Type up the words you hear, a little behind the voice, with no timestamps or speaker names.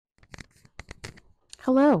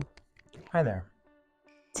Hello. Hi there.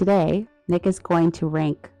 Today, Nick is going to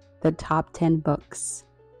rank the top 10 books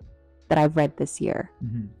that I've read this year.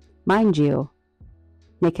 Mind you,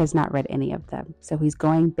 Nick has not read any of them, so he's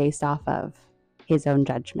going based off of his own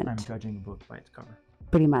judgment. I'm judging a book by its cover.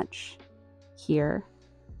 Pretty much. Here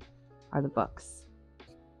are the books.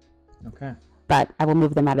 Okay. But I will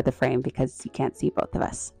move them out of the frame because you can't see both of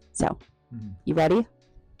us. So, You ready?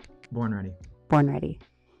 Born ready. Born ready.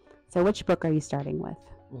 So which book are you starting with?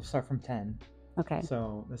 We'll start from 10. Okay.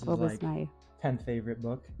 So this is What was like my 10th favorite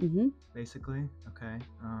book, basically. Okay.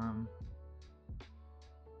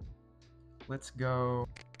 Let's go.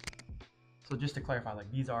 So just to clarify, like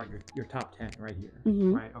these are your top 10 right here,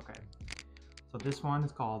 right? Okay. So this one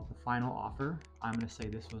is called The Final Offer. I'm going to say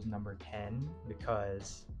this was number 10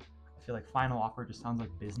 because I feel like Final Offer just sounds like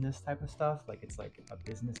business type of stuff. Like it's like a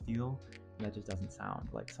business deal. And that just doesn't sound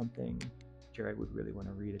like something Jared would really want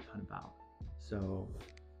to read a ton about. So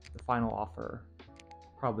The Final Offer,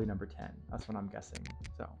 probably number 10. That's what I'm guessing.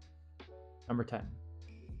 So number 10.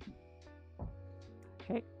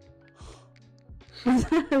 Okay.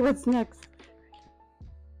 What's next?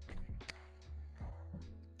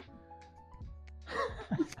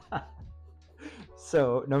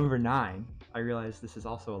 So number 9, I realize this is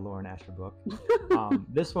also a Lauren Asher book.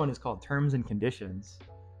 This one is called Terms and Conditions.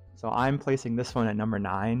 So I'm placing this one at number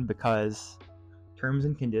 9 because Terms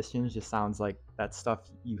and Conditions just sounds like that stuff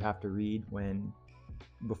you have to read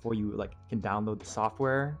before you like can download the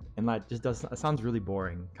software, and that just doesn't. It sounds really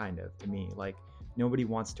boring, kind of, to me. Like nobody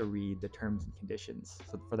wants to read the terms and conditions.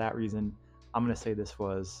 So for that reason, I'm gonna say this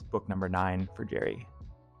was book number 9 for Jerry.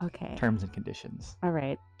 Okay. Terms and Conditions. All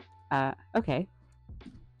right. Okay.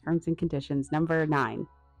 Terms and Conditions, number 9.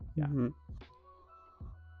 Yeah.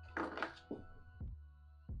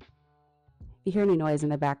 If you hear any noise in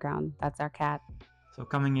the background, that's our cat. So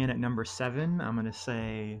coming in at number 7, I'm gonna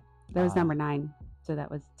say that was number 9. So that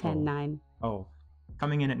was 10, 9. Oh,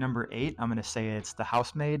 coming in at number 8, I'm gonna say it's The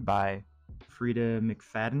Housemaid by Frida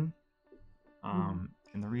McFadden. And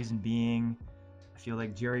the reason being, I feel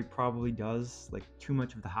like Jerry probably does like too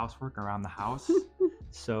much of the housework around the house.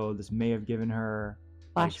 So this may have given her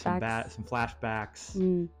like some flashbacks.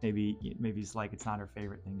 Maybe it's like it's not her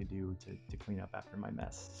favorite thing to do to clean up after my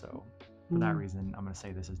mess. So for that reason, I'm gonna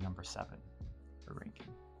say this is number 7 for ranking.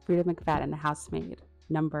 Frida McFadden, The Housemaid,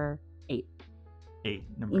 number 8.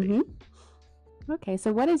 Number 8. Okay,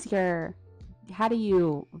 so how do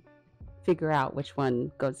you figure out which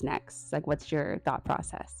one goes next? Like, what's your thought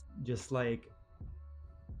process? Just like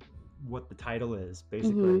what the title is,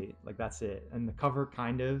 basically. Like that's it. And the cover,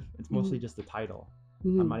 kind of, it's mostly just the title.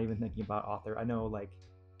 I'm not even thinking about author. I know, like,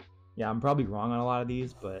 yeah, I'm probably wrong on a lot of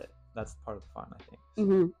these, but that's part of the fun, I think.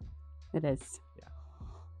 So, It is. Yeah.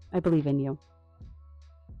 I believe in you.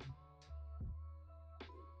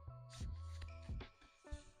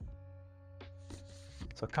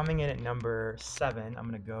 So coming in at number 7, I'm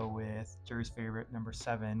going to go with Jerry's favorite. Number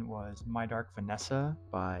 7 was My Dark Vanessa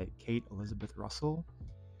by Kate Elizabeth Russell.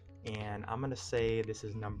 And I'm going to say this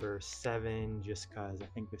is number 7 just because I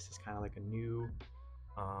think this is kind of like a new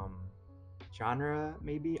genre,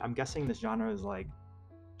 maybe. I'm guessing this genre is like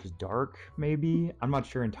just dark, maybe. I'm not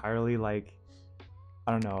sure entirely. Like,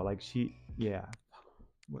 I don't know. Like yeah.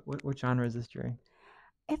 What genre is this, Jerry?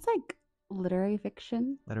 It's like literary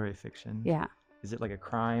fiction. Literary fiction? Yeah. Is it like a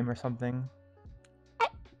crime or something?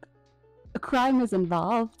 A crime is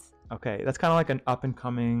involved. Okay, that's kind of like an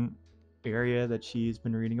up-and-coming area that she's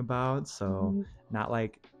been reading about, so not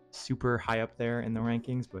like super high up there in the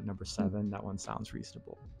rankings, but number 7, that one sounds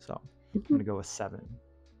reasonable. So I'm going to go with 7.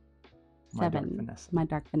 My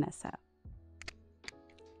Dark Vanessa.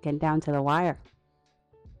 Getting down to the wire.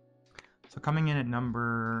 So coming in at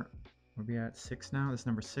number, we'll be at 6 now. This is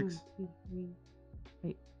number 6. 1, 2, 3,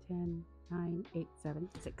 8, 10, 9, 8, 7,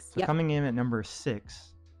 6. So coming in at number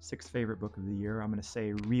 6, 6th favorite book of the year, I'm going to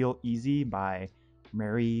say Real Easy by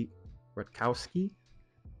Mary Rutkowski.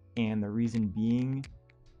 And the reason being,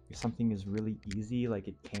 if something is really easy, like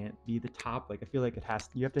it can't be the top. Like I feel like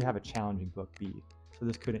you have to have a challenging book be. So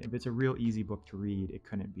this couldn't, if it's a real easy book to read, it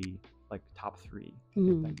couldn't be like top 3.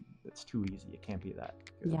 It's too easy. It can't be that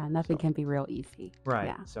good. Yeah, nothing can be real easy. Right.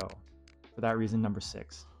 Yeah. So for that reason, number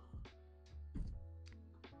 6.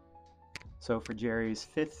 So for Jerry's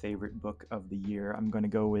 5th favorite book of the year, I'm going to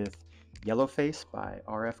go with Yellowface by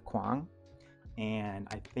R.F. Kuang. And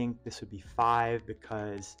I think this would be 5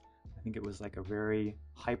 because I think it was like a very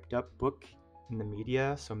hyped up book in the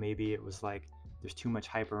media. So maybe it was like there's too much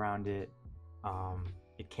hype around it.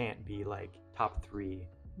 It can't be like top 3,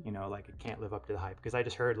 like it can't live up to the hype. Because I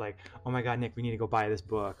just heard like, oh my God, Nick, we need to go buy this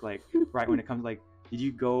book. Like right when it comes, like Did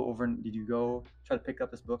you go try to pick up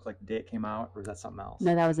this book like the day it came out, or was that something else?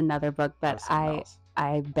 No, that was another book, but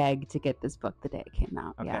I begged to get this book the day it came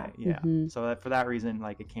out. Okay, yeah. So for that reason,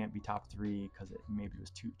 like, it can't be top 3 because it maybe was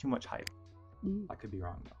too much hype. I could be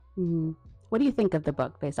wrong though. What do you think of the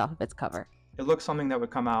book based off of its cover? It looks something that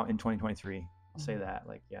would come out in 2023. I'll say that.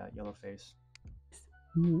 Like, yeah, yellow face.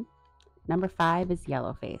 Number 5 is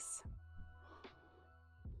Yellowface.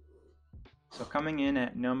 So coming in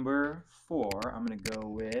at number 4, I'm going to go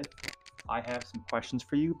with I Have Some Questions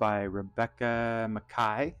for You by Rebecca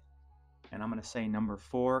Mackay. And I'm going to say number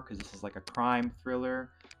 4 because this is like a crime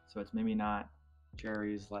thriller. So it's maybe not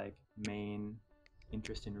Jerry's like main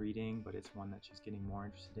interest in reading, but it's one that she's getting more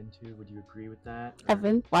interested into. Would you agree with that? I've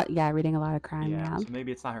been reading a lot of crime. Yeah. So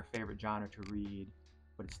maybe it's not her favorite genre to read,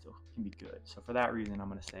 but it still can be good. So for that reason, I'm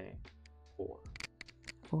going to say 4.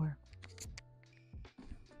 4.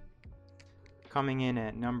 Coming in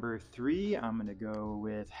at number 3, I'm going to go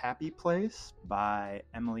with Happy Place by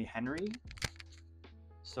Emily Henry.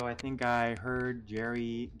 So I think I heard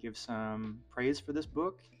Jerry give some praise for this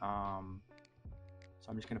book. So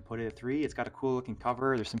I'm just going to put it at 3. It's got a cool looking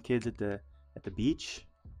cover. There's some kids at the beach.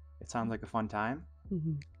 It sounds like a fun time.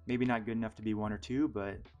 Maybe not good enough to be 1 or 2,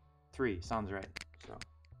 but 3 sounds right. So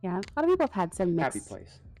yeah, a lot of people have had some mixed. Happy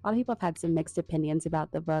Place. A lot of people have had some mixed opinions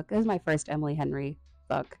about the book. This is my first Emily Henry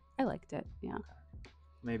book. I liked it. Yeah. Okay.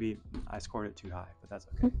 Maybe I scored it too high, but that's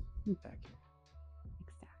okay. Back here.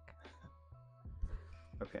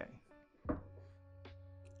 Okay.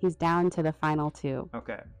 He's down to the final 2.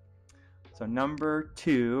 Okay. So number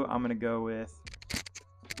 2, I'm gonna go with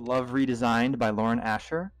Love Redesigned by Lauren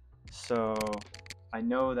Asher. So I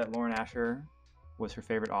know that Lauren Asher was her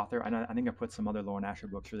favorite author. I think I put some other Lauren Asher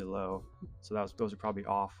books really low, so those are probably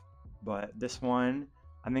off. But this one,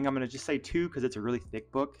 I think I'm gonna just say 2 because it's a really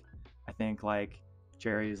thick book. I think like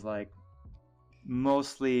Jerry's like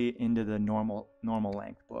mostly into the normal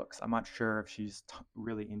length books. I'm not sure if she's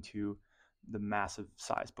really into the massive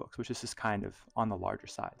size books, which is just kind of on the larger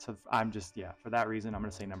side. So I'm just, for that reason, I'm going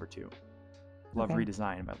to say number 2. Love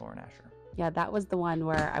Redesigned by Lauren Asher. Yeah, that was the one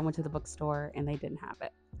where I went to the bookstore and they didn't have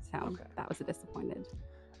it. So that was a disappointment.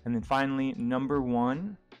 And then finally, number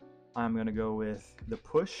 1, I'm going to go with The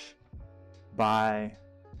Push by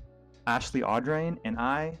Ashley Audrain. And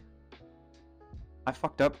I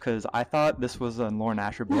fucked up because I thought this was a Lauren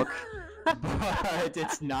Asher book, but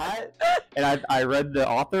it's not. And I read the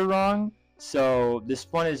author wrong. So this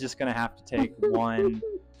one is just going to have to take 1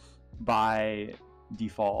 by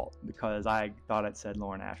default because I thought it said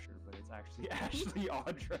Lauren Asher, but it's actually Ashley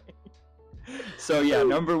Audrain. So yeah,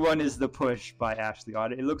 number 1 is The Push by Ashley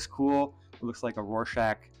Audrain. It looks cool. It looks like a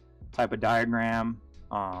Rorschach type of diagram.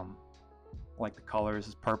 Like the colors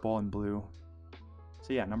is purple and blue.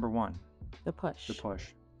 So yeah, number 1. The Push. The Push.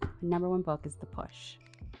 The number 1 book is The Push.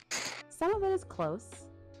 Some of it is close.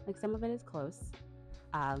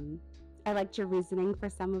 I liked your reasoning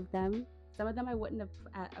for some of them. Some of them I would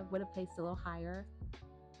have placed a little higher.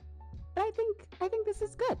 But I think this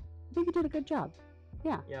is good. I think you did a good job.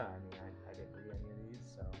 Yeah. Yeah, I mean, I didn't read any of these,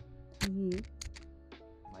 so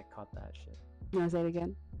might cut that shit. You want to say it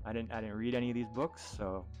again? I didn't read any of these books,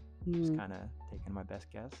 so just kind of taking my best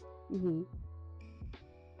guess.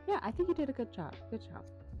 Yeah, I think you did a good job. Good job.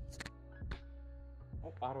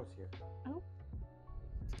 Oh, Otto's here. Oh.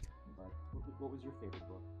 But what was your favorite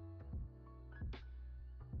book?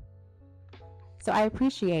 So I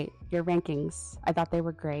appreciate your rankings. I thought they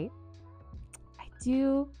were great. I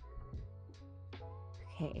do.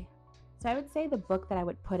 Okay. So I would say the book that I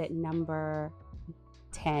would put at number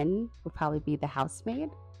 10 would probably be The Housemaid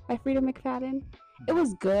by Frida McFadden. It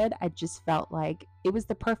was good. I just felt like it was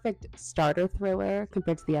the perfect starter thriller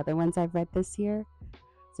compared to the other ones I've read this year.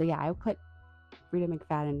 So yeah, I would put Frida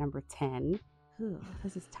McFadden number 10. Ooh,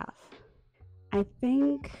 this is tough. I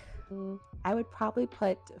think I would probably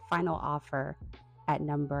put Final Offer at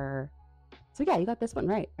number... So yeah, you got this one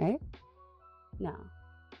right? No.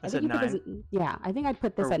 I said 9? I think I'd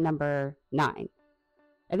put this at number 9.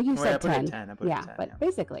 I think you said 10. 10. But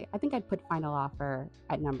basically, I think I'd put Final Offer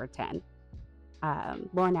at number 10.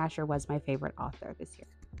 Lauren Asher was my favorite author this year.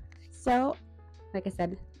 So, like I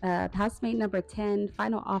said, Housemaid number 10,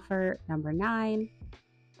 Final Offer number 9.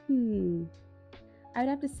 I would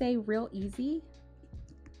have to say Real Easy.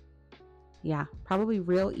 Yeah, probably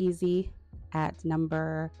Real Easy at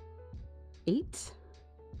number 8.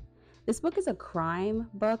 This book is a crime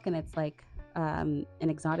book, and it's like an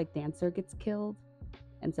exotic dancer gets killed.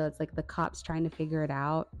 And so it's like the cops trying to figure it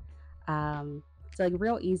out. So like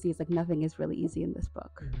Real Easy is like nothing is really easy in this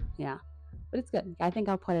book. Yeah, but it's good. I think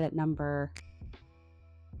I'll put it at number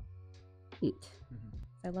 8.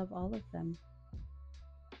 I love all of them.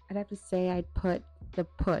 I'd have to say I'd put The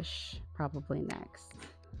Push probably next.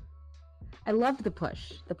 I loved The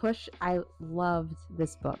Push. The Push, I loved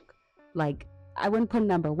this book. Like, I wouldn't put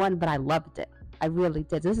number one, but I loved it. I really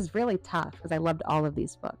did. This is really tough because I loved all of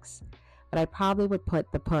these books. But I probably would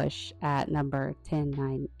put The Push at number 10,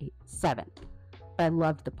 9, 8, 7. But I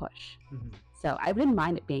loved The Push. So I didn't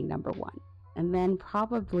mind it being number one. And then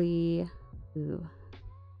probably,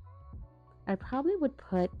 I probably would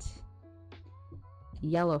put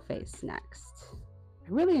Yellowface next. I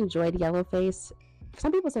really enjoyed Yellowface.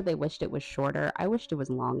 Some people said they wished it was shorter. I wished it was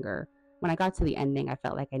longer. When I got to the ending, I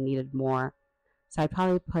felt like I needed more. So I'd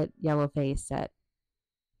probably put Yellowface at,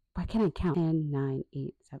 why can't I count? 10, 9,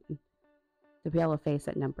 8, 7. The Yellowface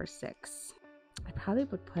at number 6. I probably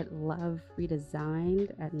would put Love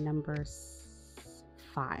Redesigned at number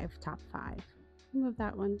 5, top 5. Move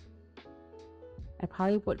that one. I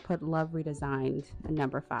probably would put Love Redesigned at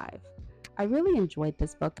number 5. I really enjoyed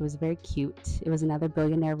this book. It was very cute. It was another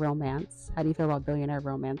billionaire romance. How do you feel about billionaire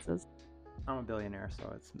romances? I'm a billionaire, so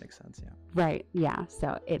it makes sense, yeah. Right, yeah.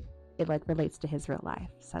 So it like relates to his real life.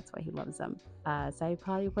 So that's why he loves them. So I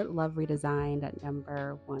probably put Love Redesigned at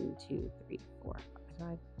number 1, 2, 3, 4, 5,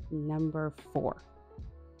 5. Number 4.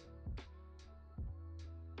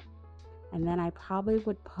 And then I probably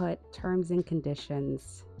would put Terms and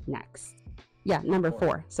Conditions next. Yeah, number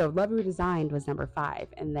 4. So Love Redesigned was number 5,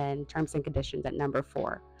 and then Terms and Conditions at number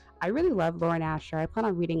 4. I really love Lauren Asher. I plan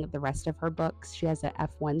on reading the rest of her books. She has a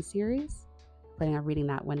F1 series. Planning on reading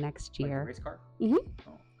that one next year. Like the race car? Mm-hmm.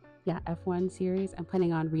 Oh. Yeah, F1 series. I'm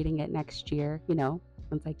planning on reading it next year, you know,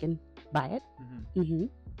 once I can buy it.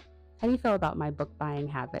 How do you feel about my book buying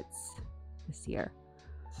habits this year?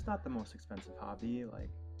 It's not the most expensive hobby.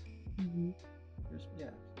 Like, it's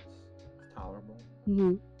tolerable.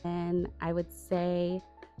 And I would say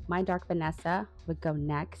My Dark Vanessa would go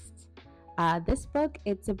next. This book,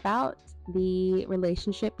 it's about the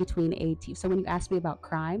relationship between so when you ask me about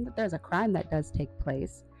crime, there's a crime that does take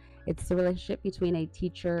place. It's the relationship between a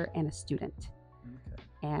teacher and a student.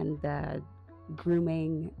 And the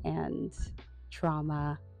grooming and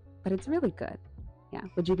trauma, but it's really good. Yeah.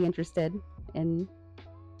 Would you be interested in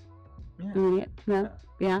reading it? No?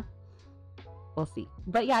 Yeah. We'll see.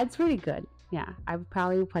 But yeah, it's really good. Yeah. I would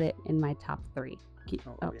probably put it in my top 3.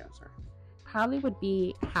 Probably would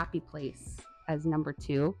be Happy Place as number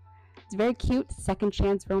 2. It's very cute, second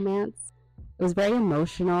chance romance. It was very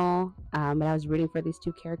emotional, but I was rooting for these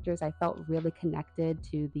two characters. I felt really connected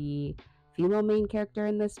to the female main character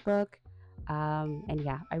in this book. And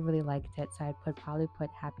yeah, I really liked it. So I'd probably put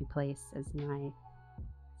Happy Place as my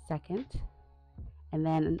second. And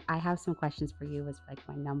then I have some questions for you as like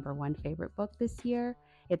my number 1 favorite book this year.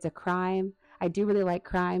 It's a crime. I do really like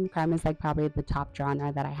crime. Crime is like probably the top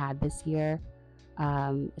genre that I had this year.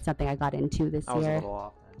 It's something I got into this year. I was a little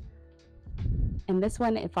off then. And this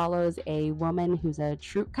one, it follows a woman who's a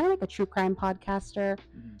kind of like a true crime podcaster.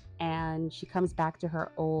 And she comes back to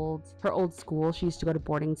her old school. She used to go to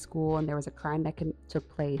boarding school, and there was a crime that took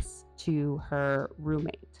place to her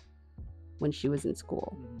roommate when she was in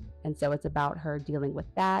school. And so it's about her dealing with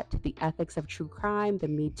that, the ethics of true crime, the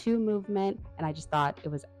Me Too movement, and I just thought it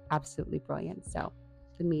was absolutely brilliant. So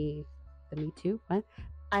the Me Too, what?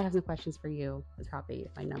 I have some questions for you. It's probably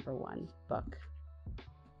my number 1 book.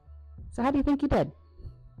 So how do you think you did?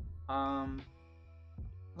 A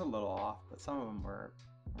little off, but some of them were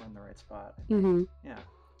in the right spot.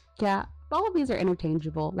 Yeah, all of these are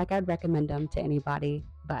interchangeable. Like, I'd recommend them to anybody,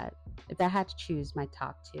 but if I had to choose my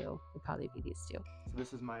top 2, it'd probably be these 2. So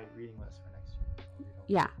this is my reading list for next year.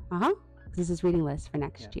 Yeah, this is reading list for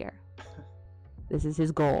next year. This is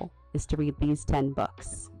his goal, is to read these 10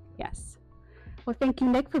 books. Yes. Well, thank you,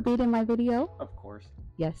 Nick, for being in my video. Of course.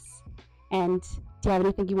 Yes. And do you have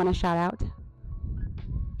anything you want to shout out?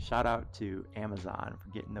 Shout out to Amazon for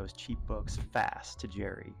getting those cheap books fast to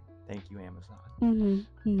Jerry. Thank you, Amazon.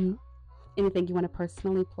 Anything you want to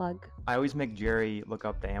personally plug? I always make Jerry look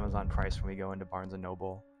up the Amazon price when we go into Barnes &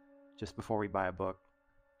 Noble just before we buy a book.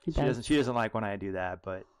 She doesn't like when I do that,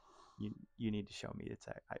 but you need to show me.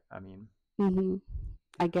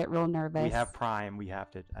 I get real nervous. We have Prime. We have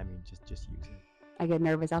to, just use it. I get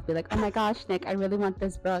nervous. I'll be like, oh my gosh, Nick, I really want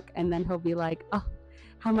this book. And then he'll be like, oh,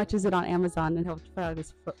 how much is it on Amazon? And he'll put out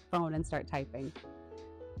his phone and start typing.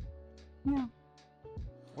 Yeah.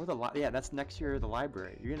 Or that's next year, the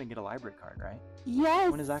library. You're going to get a library card, right?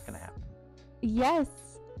 Yes. When is that going to happen? Yes.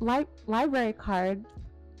 Library card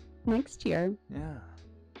next year. Yeah.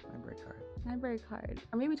 Library card. Library card.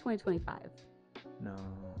 Or maybe 2025. No.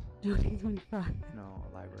 2025. No,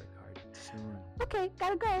 a library card. Soon. Okay,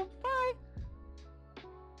 gotta go. Bye.